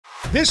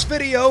This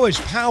video is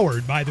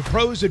powered by the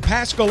pros at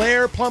Pascal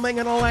Air Plumbing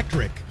and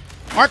Electric.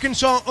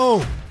 Arkansas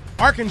owned,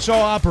 Arkansas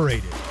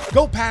operated.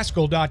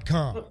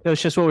 GoPascal.com. It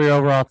was just what were your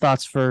overall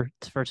thoughts for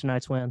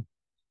tonight's win?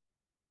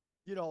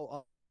 You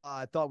know,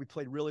 I thought we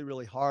played really,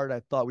 really hard. I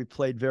thought we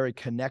played very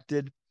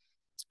connected.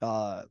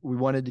 We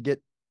wanted to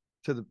get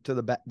to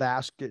the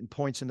basket and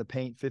points in the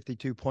paint.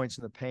 52 points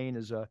in the paint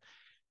is a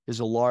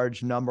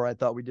large number. I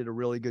thought we did a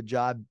really good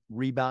job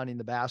rebounding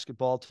the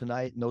basketball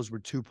tonight, and those were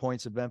 2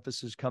 points of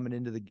emphasis coming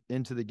into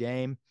the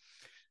game.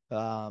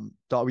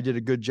 Thought we did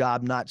a good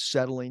job not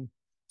settling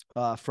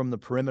from the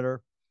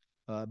perimeter.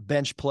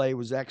 Bench play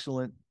was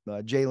excellent.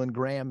 Jalen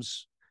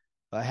Graham's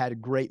had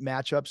great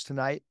matchups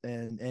tonight,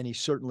 and he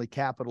certainly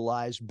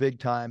capitalized big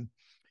time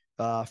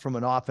from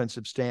an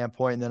offensive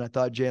standpoint. And then I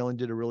thought Jalen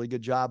did a really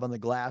good job on the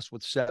glass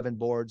with 7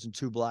 boards and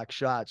 2 block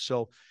shots.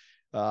 So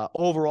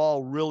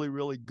overall, really,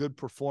 really good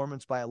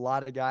performance by a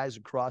lot of guys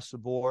across the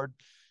board.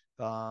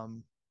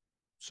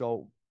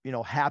 So, you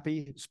know,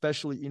 happy,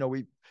 especially, you know,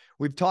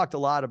 we've talked a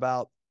lot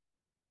about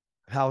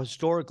how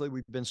historically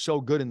we've been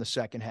so good in the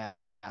second half.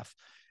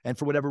 And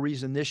for whatever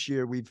reason this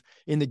year,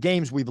 in the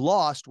games we've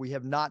lost, we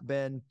have not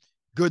been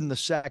good in the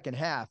second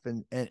half.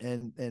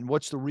 And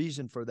what's the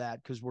reason for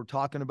that? Because we're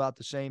talking about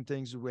the same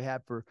things that we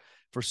had for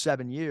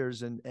 7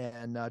 years.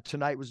 And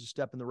tonight was a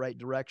step in the right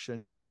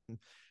direction,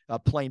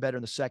 playing better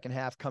in the second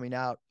half, coming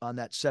out on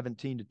that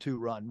 17-2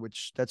 run,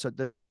 which that's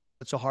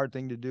a hard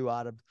thing to do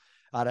out of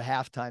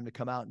halftime, to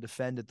come out and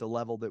defend at the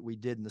level that we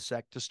did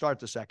to start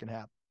the second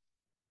half.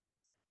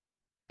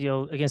 You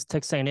know, against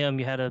Texas A&M,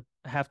 you had a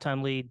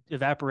halftime lead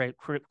evaporate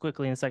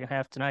quickly in the second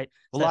half tonight.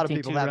 A lot of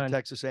people have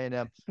Texas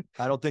A&M.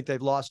 I don't think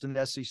they've lost an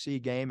SEC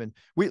game. And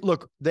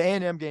the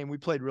A&M game, we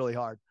played really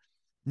hard.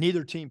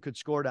 Neither team could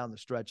score down the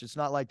stretch. It's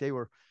not like they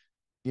were,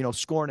 you know,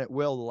 scoring at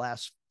will the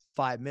last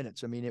 5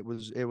 minutes. I mean, it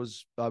was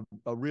a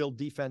real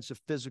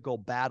defensive, physical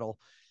battle,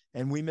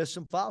 and we missed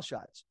some foul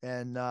shots.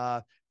 And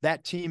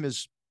that team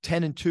is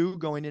 10-2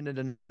 going into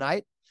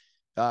tonight.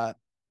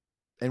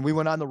 And we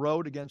went on the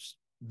road against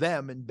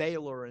them and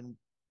Baylor, and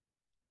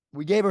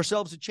we gave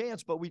ourselves a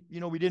chance, but we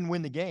didn't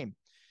win the game.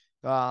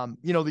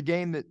 The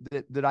game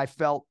that I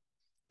felt,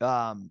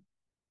 we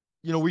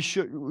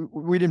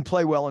didn't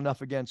play well enough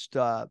against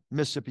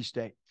Mississippi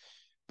State,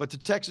 but the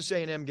Texas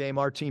A&M game,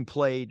 our team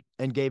played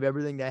and gave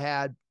everything they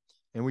had,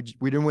 and we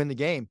didn't win the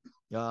game.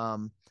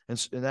 And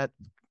that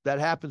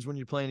happens when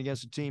you're playing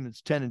against a team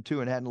that's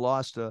 10-2 and hadn't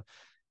lost an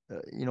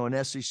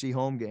SEC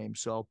home game.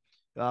 So,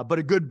 but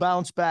a good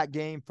bounce back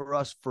game for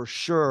us for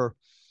sure.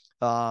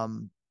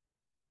 So.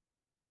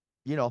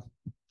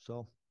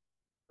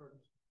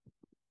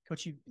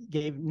 Coach, you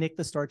gave Nick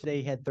the start today.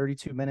 He had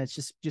 32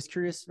 minutes. Just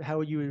curious how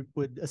you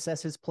would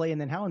assess his play,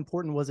 and then how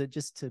important was it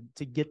just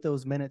to get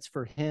those minutes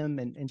for him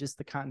and just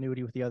the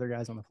continuity with the other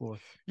guys on the floor?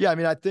 Yeah, I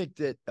mean, I think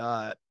that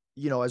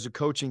as a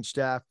coaching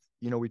staff,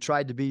 we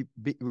tried to be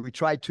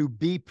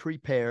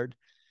prepared.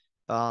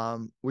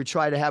 We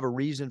try to have a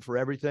reason for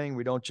everything.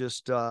 We don't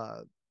just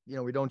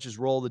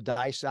roll the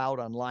dice out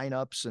on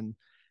lineups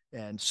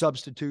and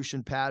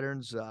substitution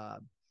patterns.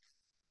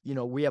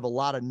 We have a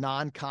lot of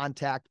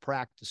non-contact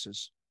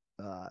practices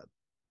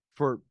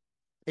for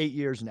 8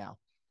 years now.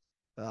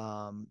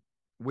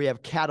 We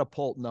have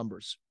catapult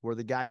numbers where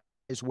the guys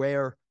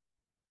wear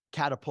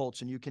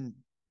catapults, and you can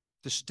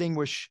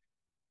distinguish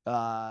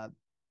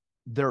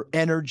their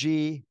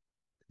energy,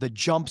 the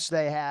jumps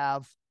they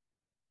have,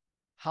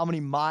 how many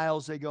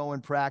miles they go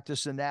in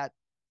practice, and that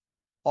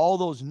all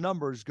those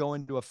numbers go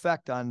into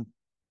effect on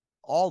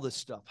all this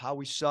stuff, how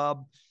we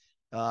sub.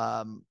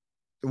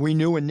 We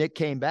knew when Nick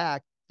came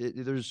back,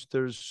 there's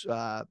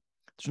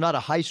not a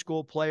high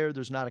school player,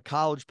 there's not a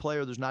college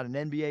player, there's not an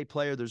NBA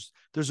player. There's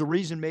a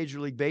reason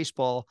Major League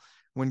Baseball,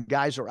 when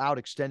guys are out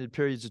extended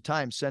periods of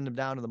time, send them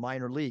down to the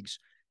minor leagues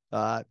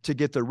to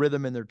get their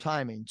rhythm and their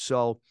timing.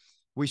 So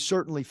we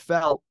certainly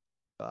felt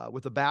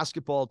with a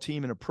basketball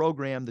team and a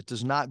program that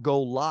does not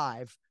go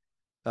live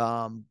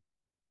and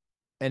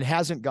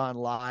hasn't gone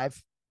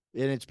live,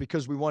 and it's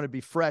because we want to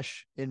be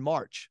fresh in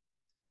March.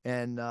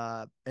 And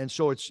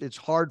so it's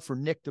hard for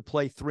Nick to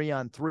play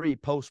 3-on-3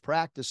 post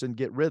practice and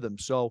get rhythm.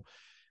 So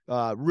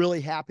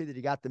really happy that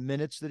he got the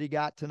minutes that he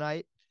got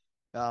tonight.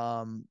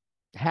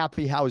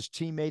 Happy how his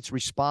teammates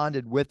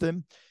responded with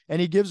him, and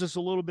he gives us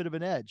a little bit of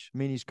an edge. I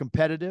mean, he's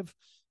competitive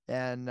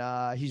and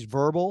he's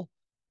verbal,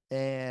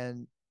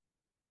 and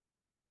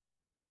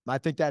I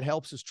think that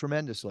helps us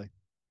tremendously.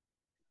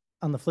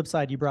 On the flip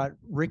side, you brought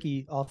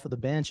Ricky off of the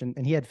bench,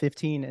 and he had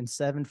 15 and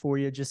 7 for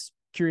you. Just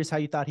curious how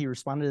you thought he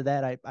responded to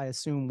that. I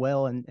assume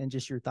well, and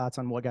just your thoughts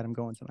on what got him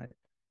going tonight.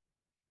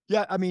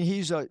 Yeah, I mean,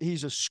 he's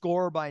a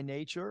scorer by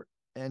nature,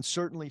 and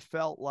certainly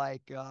felt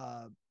like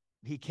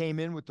he came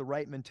in with the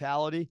right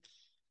mentality.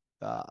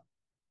 I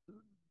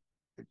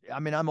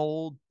mean, I'm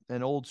old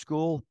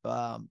school.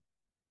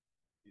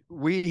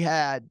 We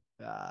had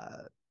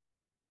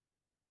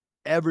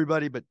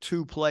everybody but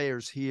 2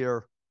 players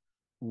here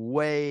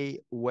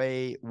way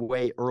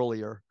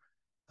earlier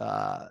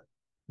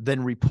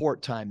than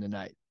report time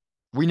tonight.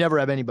 We never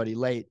have anybody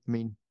late. I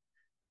mean,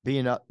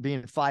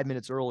 being 5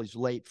 minutes early is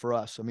late for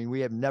us. I mean,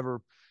 we have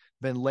never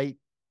been late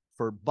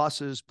for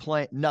buses,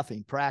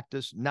 nothing,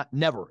 practice,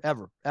 never,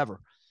 ever, ever.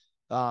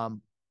 But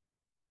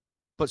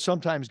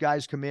sometimes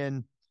guys come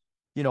in,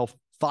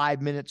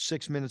 5 minutes,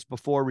 6 minutes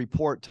before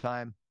report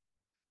time.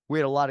 We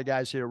had a lot of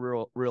guys here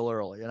real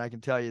early. And I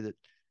can tell you that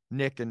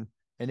Nick and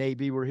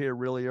AB were here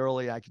really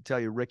early. I can tell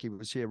you Ricky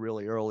was here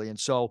really early. And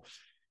so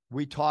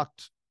we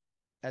talked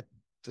at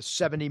the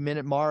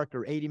 70-minute mark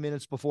or 80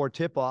 minutes before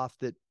tip-off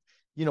that,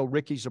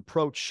 Ricky's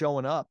approach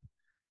showing up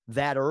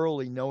that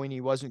early, knowing he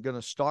wasn't going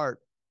to start,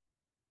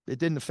 it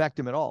didn't affect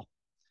him at all.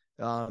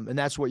 And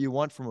that's what you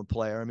want from a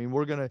player. I mean,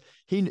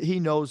 he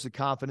knows the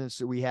confidence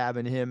that we have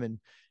in him.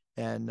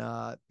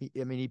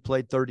 He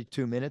played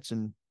 32 minutes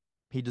and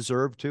he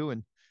deserved to.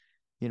 And,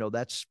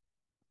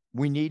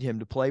 we need him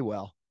to play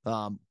well.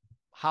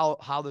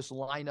 How this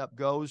lineup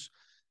goes,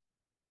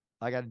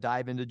 I got to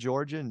dive into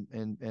Georgia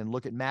and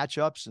look at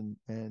matchups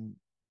and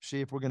see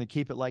if we're going to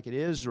keep it like it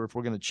is, or if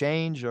we're going to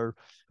change, or,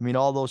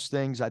 all those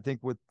things. I think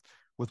with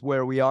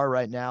where we are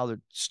right now,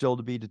 they're still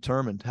to be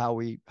determined how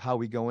we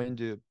go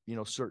into,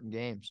 certain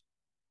games.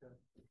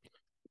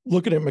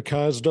 Looking at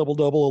Makai's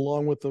double-double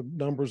along with the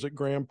numbers that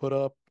Graham put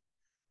up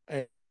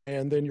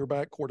and then your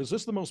backcourt, is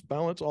this the most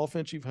balanced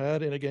offense you've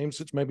had in a game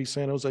since maybe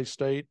San Jose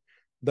State?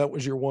 That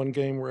was your one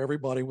game where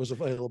everybody was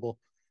available,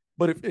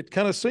 but it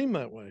kind of seemed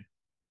that way.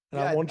 And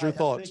I wanted your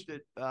thoughts.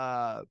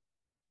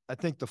 I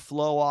think the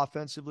flow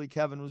offensively,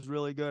 Kevin, was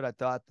really good. I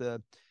thought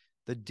the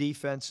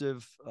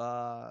defensive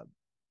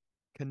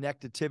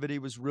connectivity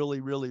was really,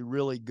 really,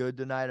 really good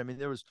tonight. I mean,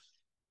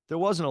 there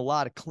wasn't a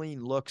lot of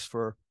clean looks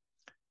for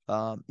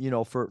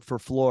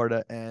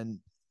Florida. And,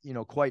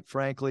 quite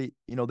frankly,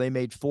 they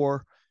made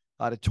 4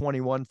 out of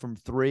 21 from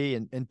 3,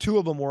 and 2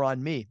 of them were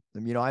on me.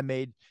 I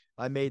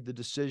made the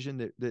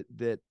decision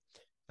that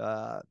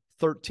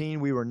 13,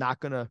 we were not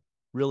going to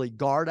really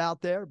guard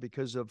out there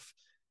because of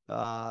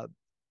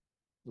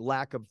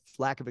lack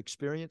of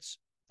experience.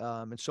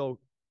 And so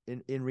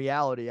in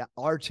reality,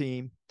 our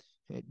team,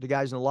 the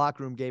guys in the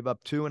locker room gave up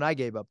 2 and I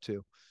gave up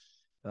 2.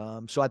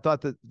 So I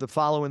thought that the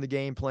following the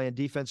game plan,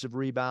 defensive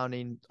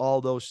rebounding, all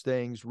those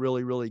things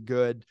really, really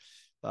good.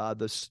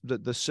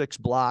 The 6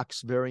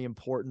 blocks, very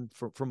important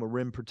from a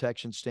rim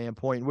protection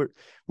standpoint.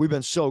 We've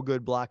been so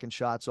good blocking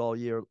shots all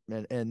year,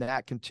 and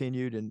that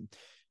continued. And,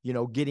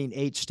 getting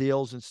 8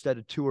 steals instead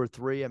of 2 or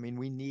 3. I mean,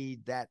 we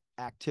need that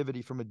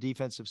activity from a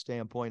defensive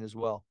standpoint as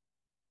well.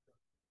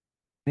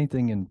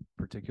 Anything in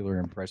particular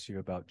impress you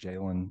about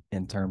Jalen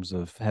in terms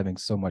of having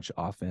so much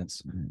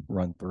offense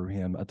run through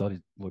him? I thought he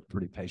looked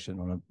pretty patient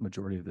on a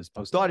majority of this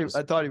post.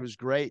 I thought he was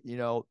great. He's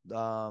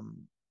a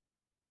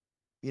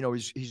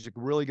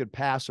really good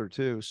passer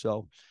too.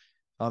 So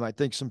I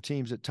think some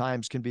teams at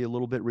times can be a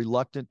little bit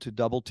reluctant to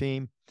double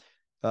team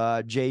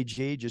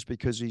JG just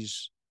because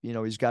he's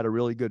got a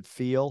really good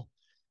feel.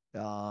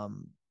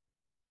 And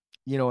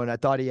I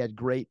thought he had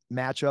great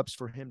matchups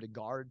for him to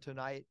guard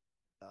tonight.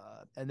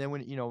 And then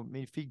when,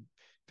 if he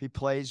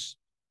plays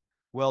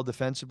well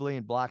defensively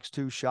and blocks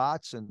 2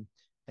 shots and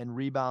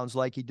rebounds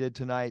like he did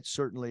tonight,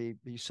 certainly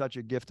he's such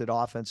a gifted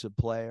offensive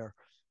player.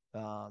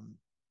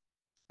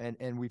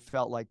 And we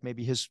felt like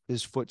maybe his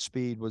foot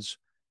speed would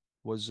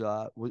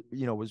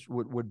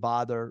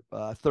bother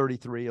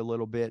 33 a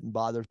little bit and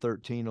bother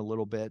 13 a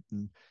little bit.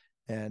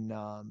 And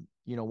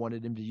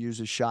wanted him to use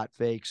his shot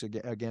fakes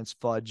against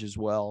Fudge as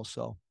well.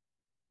 So.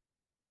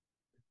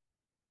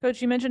 Coach,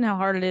 you mentioned how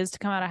hard it is to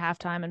come out of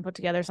halftime and put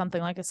together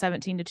something like a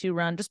 17-2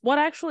 run. Just what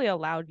actually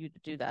allowed you to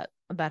do that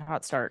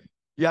hot start?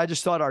 Yeah, I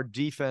just thought our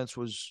defense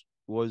was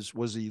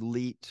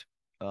elite,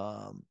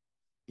 to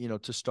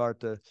start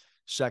the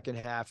second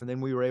half. And then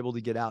we were able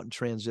to get out and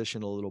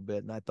transition a little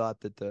bit. And I thought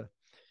that the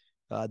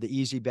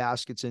easy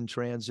baskets in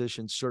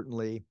transition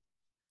certainly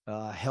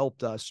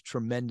helped us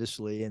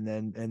tremendously. And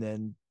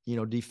then,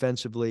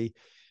 defensively,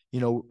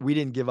 we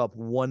didn't give up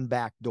one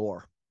back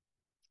door.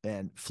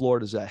 And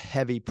Florida's a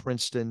heavy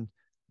Princeton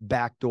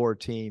backdoor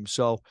team.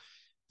 So,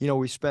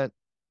 we spent,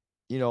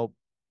 the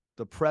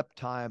prep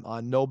time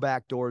on no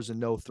backdoors and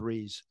no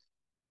threes.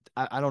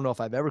 I don't know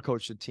if I've ever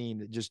coached a team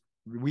that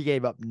we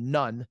gave up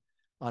none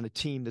on a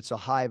team that's a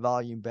high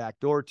volume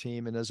backdoor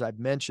team. And as I've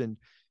mentioned,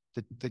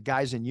 the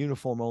guys in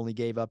uniform only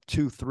gave up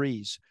 2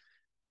 threes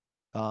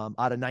out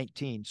of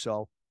 19.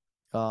 So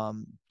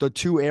the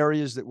 2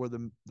 areas that were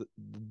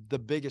the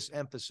biggest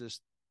emphasis,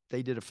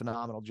 they did a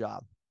phenomenal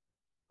job.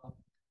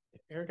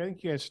 Eric, I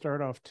think you guys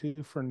start off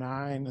 2 for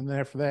 9, and then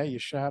after that you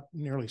shot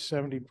nearly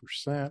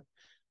 70%.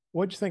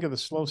 What'd you think of the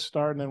slow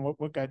start, and then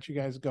what got you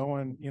guys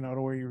going,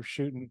 to where you were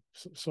shooting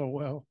so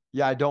well?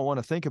 Yeah, I don't want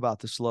to think about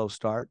the slow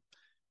start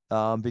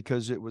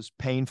because it was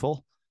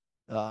painful.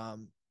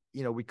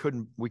 We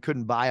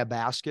couldn't buy a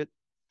basket.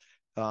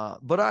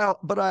 But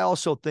I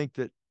also think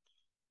that,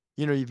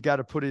 you've got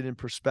to put it in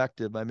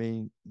perspective. I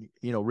mean,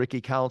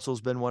 Ricky Council's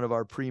been one of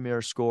our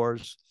premier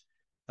scorers.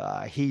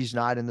 He's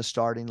not in the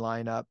starting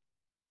lineup.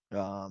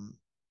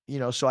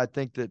 So I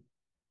think that,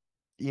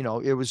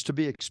 it was to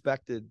be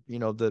expected,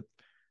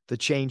 the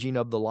changing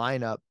of the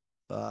lineup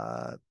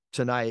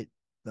tonight.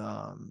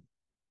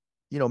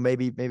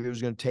 maybe it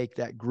was going to take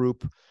that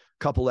group a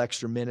couple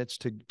extra minutes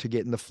to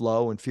get in the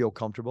flow and feel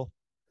comfortable.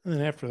 And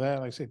then after that,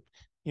 like I said,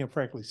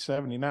 practically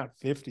 70, not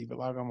 50, but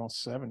like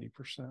almost 70%.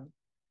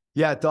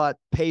 Yeah, I thought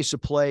pace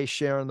of play,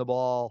 sharing the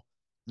ball,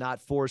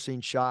 not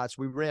forcing shots.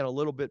 We ran a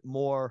little bit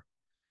more.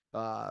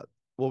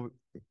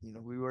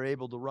 We were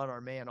able to run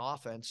our man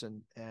offense,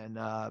 and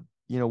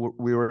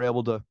we were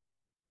able to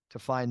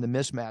find the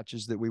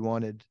mismatches that we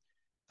wanted.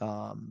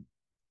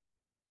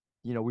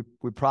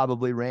 We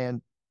probably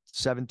ran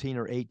 17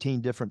 or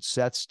 18 different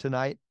sets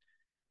tonight.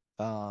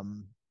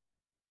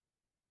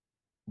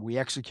 We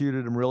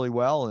executed them really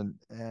well, and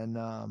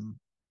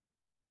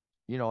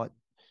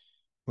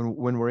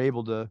when we're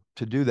able to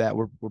do that,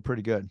 we're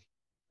pretty good.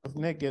 With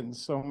Nick getting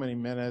so many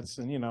minutes,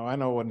 and I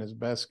know it wasn't his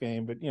best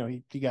game, but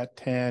he got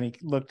 10. He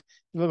looked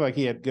like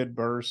he had good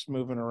bursts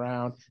moving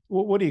around.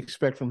 What do you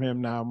expect from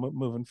him now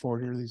moving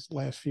forward here these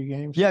last few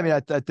games? Yeah, I mean,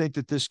 I think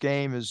that this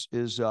game was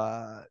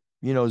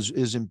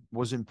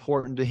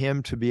important to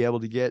him to be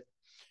able to get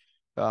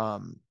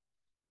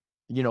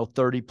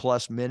 30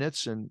 plus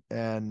minutes, and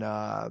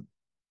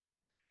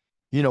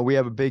we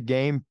have a big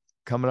game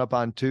coming up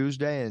on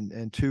Tuesday,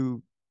 and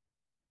two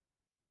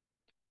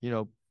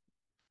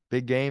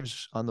big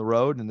games on the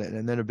road, and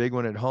then a big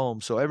one at home.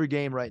 So every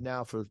game right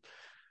now for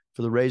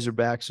the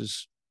Razorbacks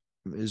is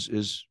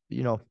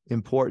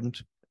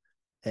important,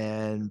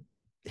 and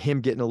him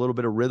getting a little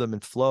bit of rhythm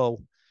and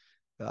flow.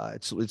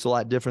 It's a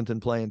lot different than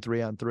playing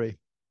 3-on-3.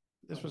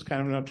 This was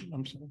kind of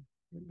I'm sorry.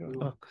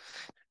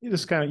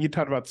 You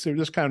talked about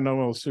this kind of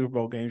normal Super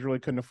Bowl games. Really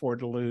couldn't afford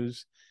to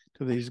lose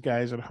to these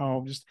guys at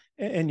home.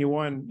 And you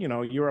won.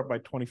 You were up by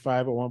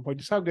 25 at one point.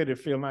 Just how good did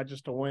it feel, not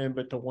just to win,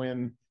 but to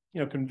win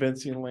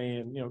convincingly,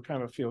 and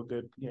kind of feel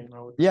good.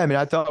 Yeah, I mean,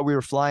 I thought we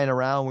were flying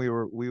around. We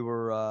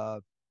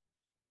were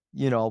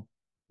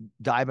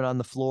diving on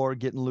the floor,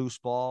 getting loose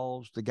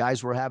balls. The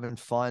guys were having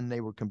fun.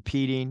 They were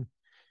competing.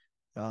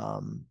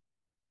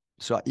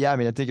 So yeah, I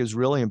mean, I think it's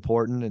really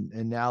important.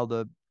 And now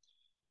the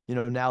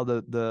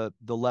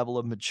level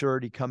of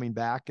maturity coming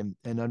back, and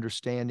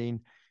understanding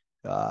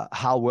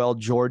how well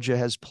Georgia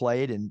has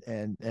played,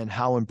 and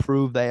how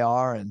improved they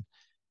are,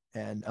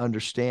 and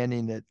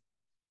understanding that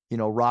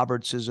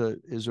Roberts is a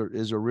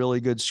really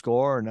good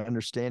scorer, and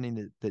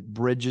understanding that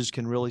Bridges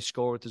can really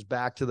score with his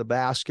back to the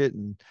basket,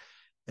 and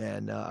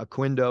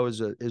Aquindo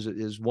is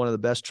one of the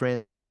best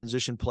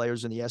transition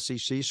players in the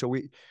SEC. So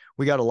we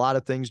got a lot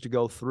of things to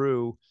go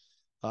through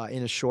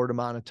in a short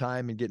amount of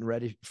time, and getting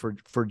ready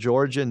for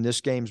Georgia. And this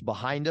game's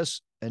behind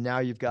us, and now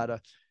you've got to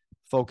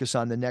focus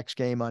on the next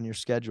game on your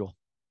schedule.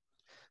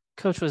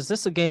 Coach, was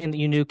this a game that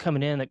you knew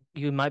coming in that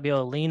you might be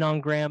able to lean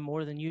on Graham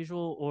more than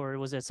usual, or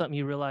was it something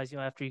you realized,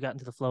 after you got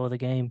into the flow of the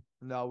game?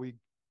 No, I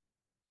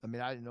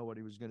didn't know what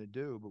he was going to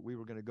do, but we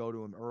were going to go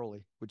to him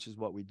early, which is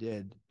what we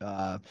did.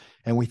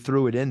 And we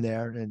threw it in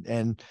there,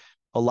 and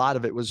a lot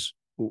of it was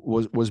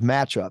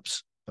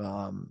matchups.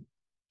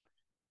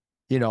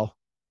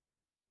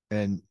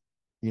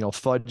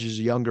 Fudge is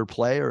a younger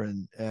player,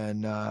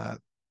 and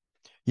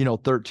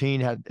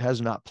 13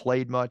 has not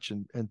played much,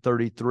 and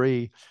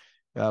 33.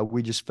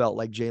 We just felt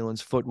like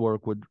Jalen's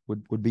footwork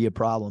would be a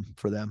problem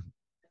for them.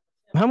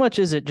 How much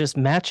is it just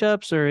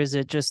matchups, or is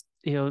it just,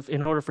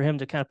 in order for him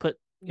to kind of put,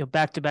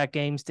 back-to-back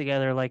games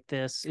together like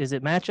this, is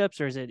it matchups,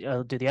 or is it,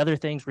 do the other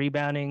things,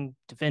 rebounding,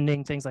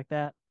 defending, things like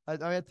that?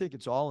 I think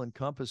it's all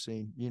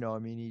encompassing. He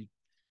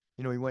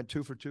went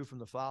 2 for 2 from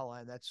the foul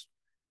line. That's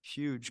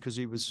huge, because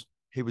he was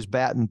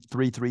batting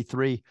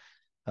 .333.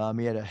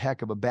 He had a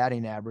heck of a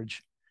batting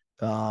average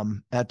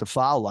at the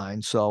foul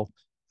line. So,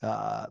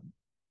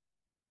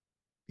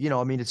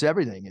 it's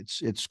everything.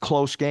 It's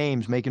close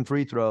games, making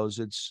free throws.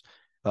 It's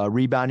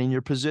rebounding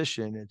your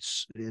position.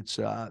 It's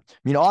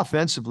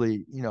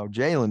offensively,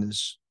 Jalen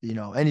is,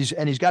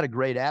 and he's got a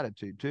great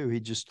attitude too. He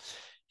just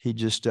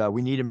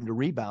we need him to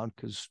rebound,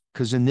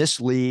 because in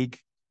this league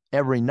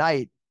every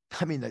night,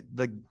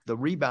 the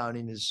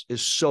rebounding is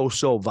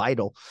so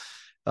vital.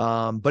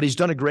 But he's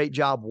done a great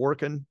job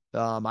working.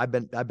 I've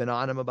been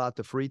on him about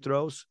the free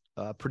throws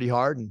pretty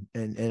hard,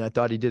 and I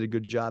thought he did a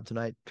good job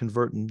tonight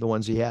converting the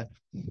ones he had.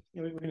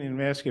 We didn't even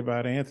ask you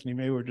about Anthony.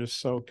 Maybe we're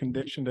just so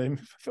conditioned to him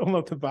filling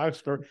up the box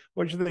score.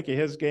 What did you think of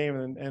his game?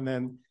 And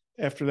then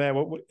after that,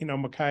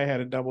 Makai had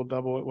a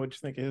double-double. What did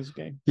you think of his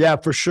game? Yeah,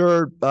 for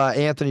sure.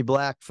 Anthony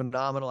Black,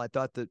 phenomenal. I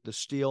thought that the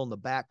steal in the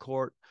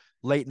backcourt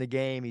late in the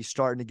game, he's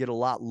starting to get a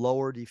lot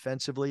lower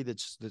defensively.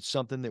 That's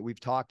something that we've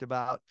talked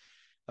about.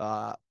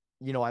 I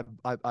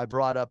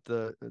brought up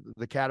the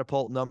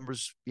catapult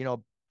numbers. The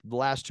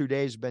last 2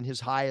 days have been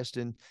his highest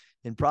in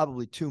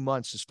probably 2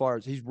 months, as far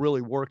as he's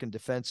really working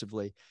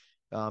defensively,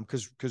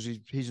 because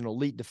he's an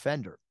elite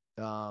defender.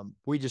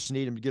 We just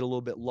need him to get a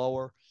little bit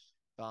lower.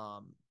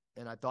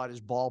 And I thought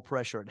his ball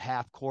pressure at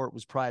half court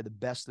was probably the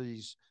best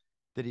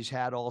that he's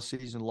had all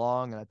season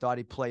long. And I thought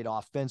he played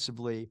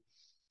offensively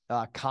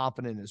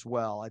confident as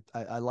well.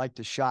 I liked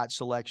the shot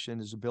selection,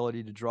 his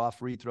ability to draw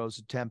free throws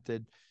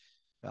attempted.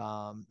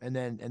 And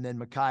then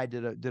Makai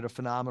did a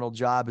phenomenal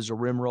job as a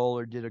rim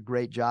roller, did a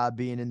great job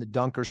being in the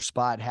dunker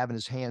spot, having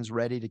his hands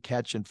ready to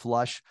catch and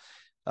flush.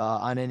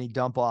 on any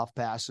dump off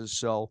passes.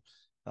 So,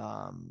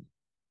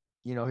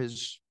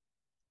 his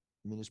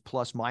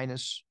plus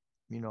minus,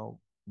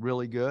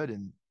 really good,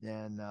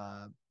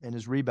 and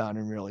his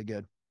rebounding really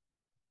good.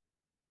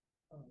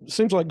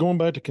 Seems like going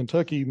back to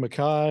Kentucky,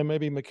 Mackay,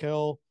 maybe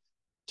Mikkel,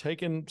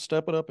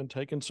 stepping up and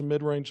taking some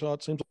mid-range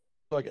shots. Seems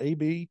like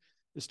AB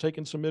is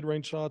taking some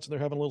mid-range shots and they're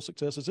having a little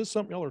success. Is this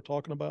something y'all are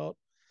talking about?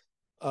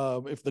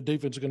 If the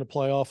defense is going to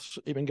play off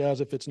even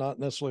guys, if it's not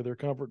necessarily their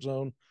comfort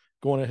zone,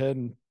 going ahead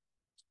and.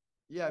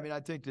 Yeah, I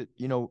think that,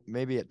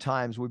 maybe at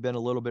times we've been a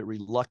little bit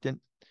reluctant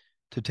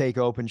to take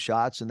open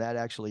shots, and that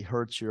actually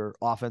hurts your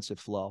offensive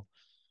flow.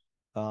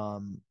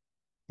 All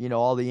the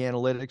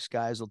analytics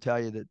guys will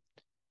tell you that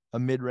a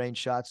mid-range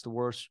shot's the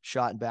worst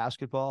shot in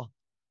basketball.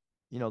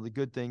 The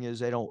good thing is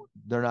they're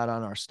not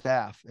on our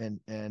staff. And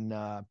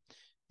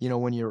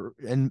when you're,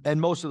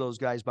 and most of those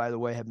guys, by the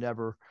way, have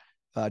never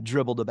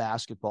dribbled a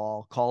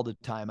basketball, called a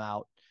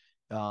timeout.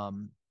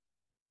 When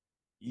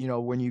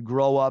you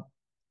grow up,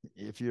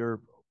 if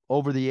you're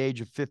over the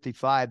age of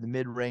 55, the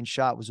mid-range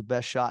shot was the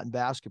best shot in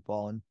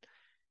basketball. And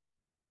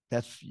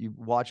you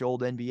watch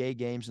old NBA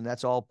games and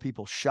that's all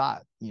people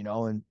shot,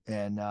 and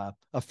a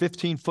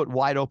 15-foot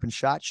wide open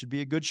shot should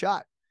be a good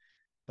shot.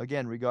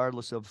 Again,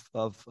 regardless of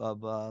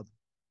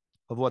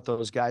what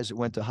those guys that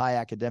went to high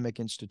academic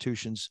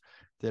institutions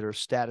that are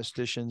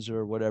statisticians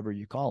or whatever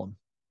you call them.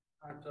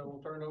 All right, so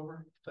we'll turn it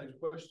over. Take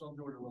questions on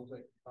Georgia real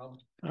quick.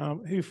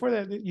 Before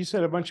that, you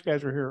said a bunch of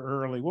guys were here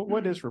early.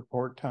 What is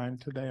report time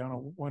today on a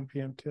 1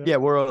 p.m. tip? Yeah,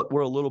 we're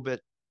a little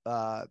bit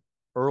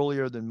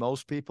earlier than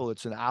most people.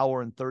 It's an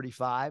hour and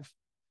 35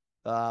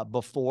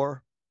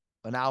 before.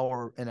 An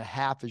hour and a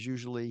half is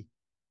usually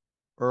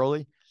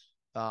early.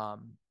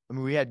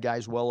 We had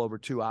guys well over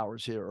 2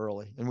 hours here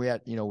early, and we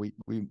had,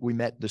 we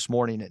met this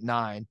morning at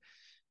 9.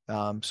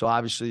 So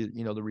obviously,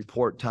 the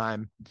report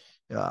time,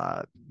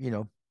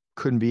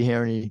 couldn't be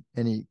here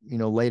any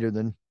later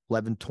than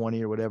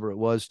 11:20 or whatever it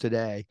was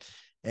today.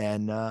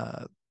 And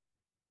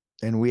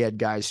we had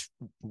guys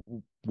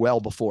well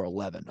before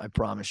 11, I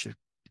promise you.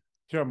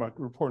 You're talking about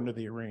reporting to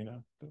the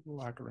arena, the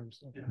locker room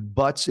stuff. Yeah.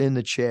 Butts in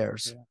the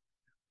chairs,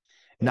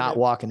 not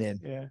walking in.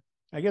 Yeah.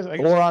 I guess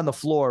or on the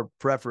floor,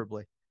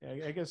 preferably.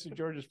 Yeah, I guess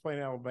Georgia's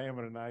playing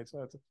Alabama tonight, so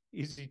that's an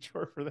easy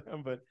chore for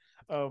them. But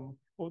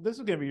this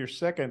is going to be your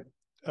second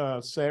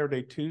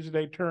Saturday,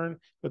 Tuesday turn,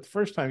 but the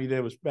first time you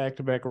did was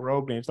back-to-back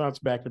road games. Now it's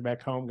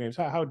back-to-back home games.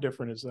 How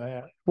different is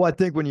that? Well, I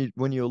think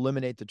when you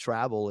eliminate the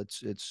travel,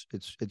 it's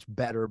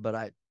better. But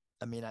I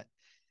mean,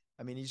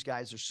 these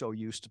guys are so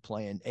used to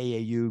playing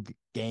AAU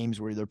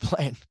games where they're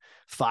playing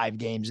 5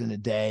 games in a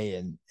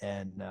day,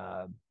 and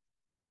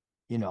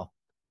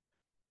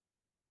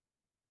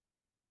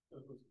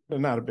They're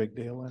not a big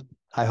deal then.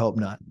 I hope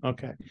not.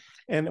 Okay,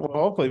 and well,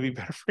 hopefully it'd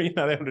be better for you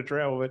not having to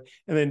travel. But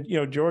and then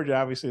Georgia,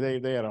 obviously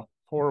they had a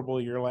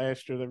horrible year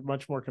last year. They're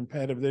much more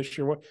competitive this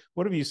year.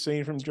 What have you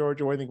seen from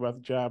Georgia? What do you think about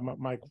the job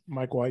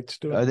Mike White's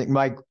doing? I think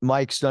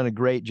Mike's done a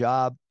great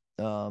job,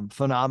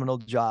 phenomenal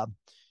job.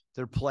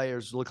 Their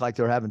players look like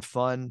they're having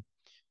fun.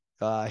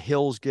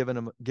 Hill's giving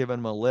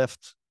them a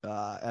lift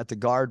at the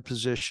guard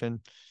position.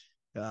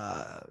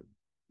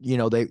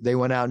 They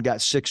went out and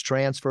got 6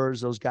 transfers.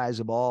 Those guys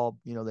have all,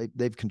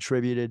 they've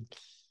contributed.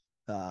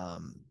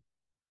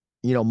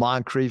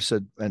 Moncrief's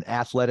an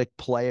athletic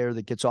player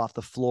that gets off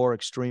the floor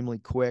extremely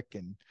quick.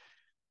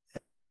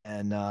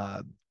 And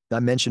I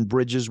mentioned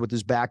Bridges with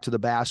his back to the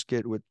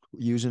basket, with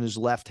using his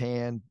left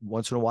hand,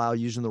 once in a while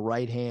using the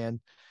right hand.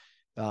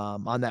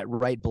 On that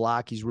right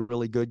block, he's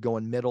really good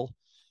going middle.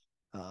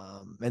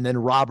 And then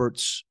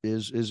Roberts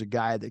is a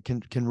guy that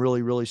can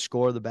really, really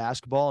score the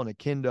basketball. And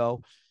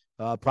Akindo,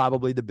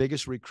 probably the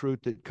biggest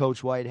recruit that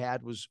Coach White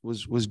had was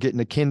getting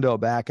Akindo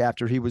back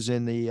after he was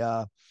in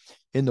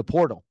the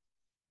portal.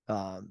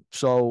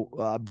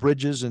 So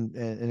Bridges and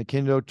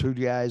Akindo, 2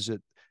 guys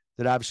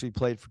that obviously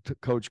played for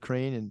Coach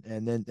Crean,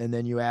 and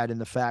then you add in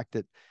the fact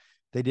that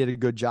they did a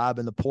good job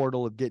in the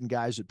portal of getting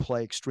guys that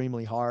play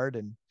extremely hard,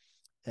 and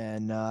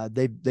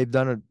they've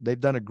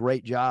done a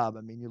great job.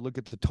 I mean, you look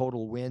at the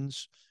total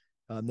wins,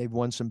 they've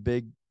won some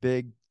big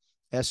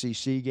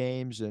SEC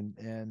games,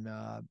 and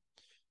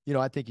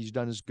I think he's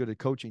done as good a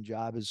coaching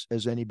job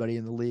as anybody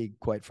in the league,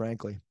 quite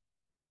frankly.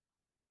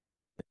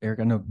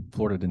 Eric, I know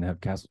Florida didn't have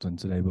Castleton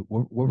today, but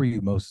what were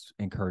you most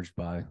encouraged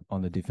by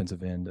on the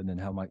defensive end? And then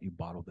how might you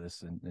bottle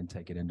this and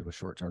take it into a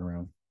short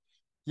turnaround?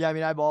 Yeah, I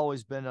mean, I've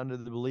always been under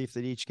the belief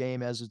that each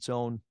game has its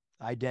own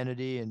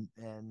identity, and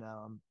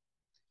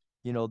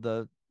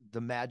the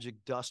magic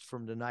dust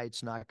from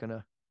tonight's not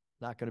gonna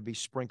be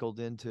sprinkled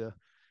into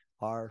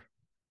our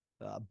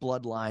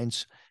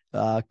bloodlines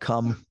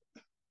come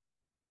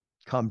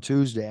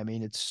Tuesday. I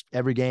mean,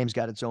 every game's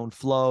got its own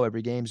flow.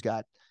 Every game's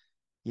got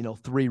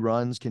 3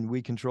 runs. Can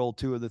we control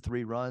 2 of the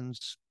 3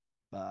 runs?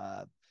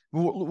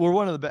 We're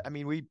one of the best. I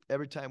mean,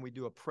 every time we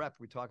do a prep,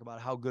 we talk about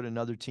how good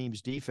another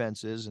team's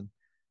defense is. And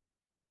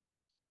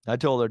I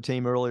told our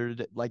team earlier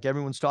today, like,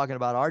 everyone's talking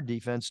about our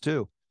defense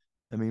too.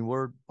 I mean,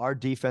 our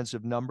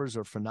defensive numbers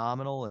are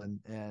phenomenal.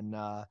 And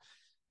I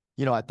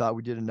thought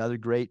we did another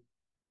great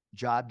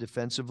job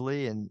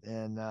defensively, and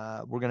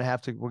we're gonna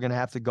have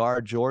to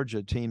guard Georgia,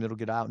 a team that'll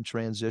get out in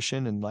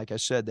transition. And like I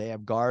said, they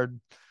have guard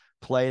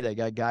play. They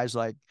got guys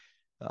like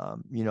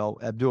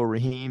Abdul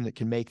Rahim that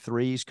can make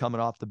threes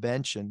coming off the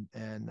bench, and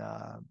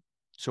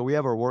so we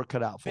have our work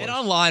cut out for us.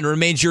 BetOnline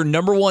remains your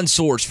number one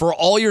source for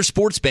all your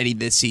sports betting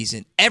this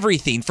season.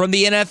 Everything from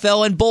the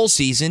NFL and bowl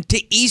season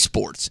to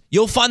esports.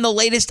 You'll find the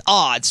latest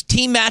odds,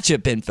 team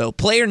matchup info,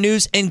 player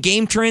news, and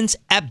game trends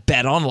at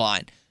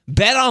BetOnline.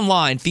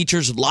 BetOnline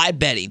features live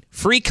betting,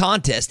 free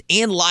contests,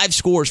 and live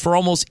scores for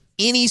almost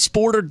any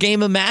sport or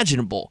game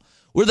imaginable.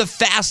 We're the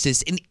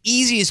fastest and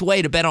easiest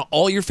way to bet on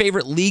all your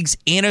favorite leagues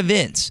and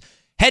events.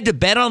 Head to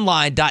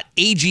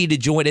betonline.ag to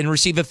join and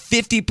receive a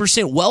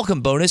 50%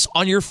 welcome bonus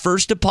on your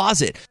first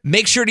deposit.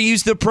 Make sure to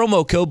use the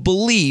promo code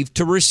BELIEVE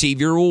to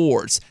receive your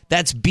rewards.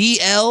 That's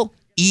BLEAV.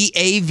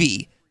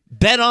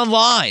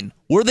 BetOnline,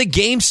 where the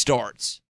game starts.